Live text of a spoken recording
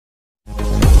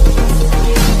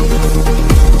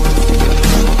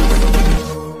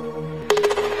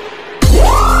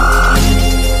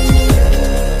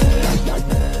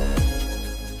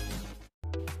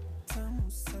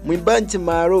Mwimbaji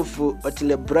maarufu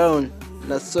Otile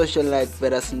na socialite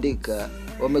VERA SIDIKA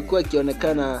wamekuwa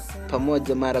wakionekana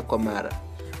pamoja mara kwa mara,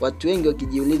 watu wengi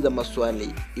wakijiuliza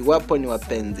maswali iwapo ni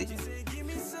wapenzi.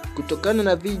 Kutokana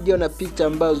na video na picha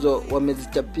ambazo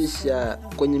wamezichapisha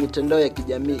kwenye mitandao ya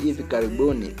kijamii hivi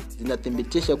karibuni,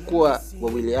 zinathibitisha kuwa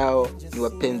wawili hao ni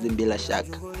wapenzi bila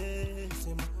shaka.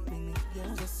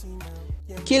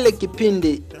 Kile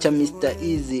kipindi cha Mr.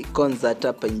 Easy concert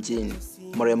hapa nchini,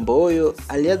 mrembo huyo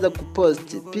alianza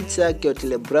kupost picha yake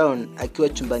Otile akiwa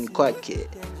chumbani kwake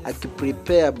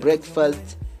akiprepare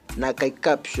breakfast na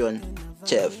akaicaption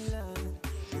chef.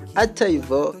 Hata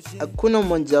hivyo hakuna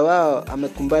mmoja wao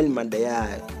amekubali madai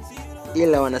hayo,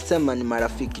 ila wanasema ni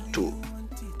marafiki tu.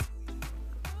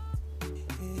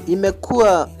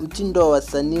 Imekuwa mtindo wa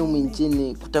wasanii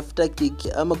nchini kutafuta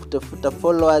kiki ama kutafuta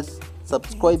followers,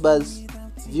 subscribers,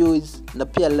 views na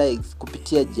pia likes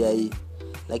kupitia njia hii.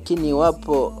 Lakini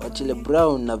iwapo Otile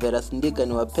na VERA SIDIKA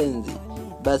ni wapenzi,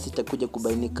 basi itakuja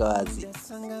kubainika wazi.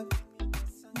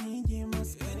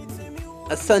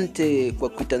 Asante kwa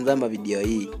kutazama video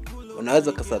hii.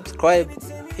 Unaweza kusubscribe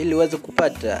ili uweze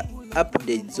kupata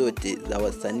update zote za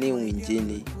wasanii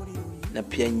nchini na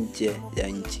pia nje ya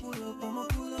nchi.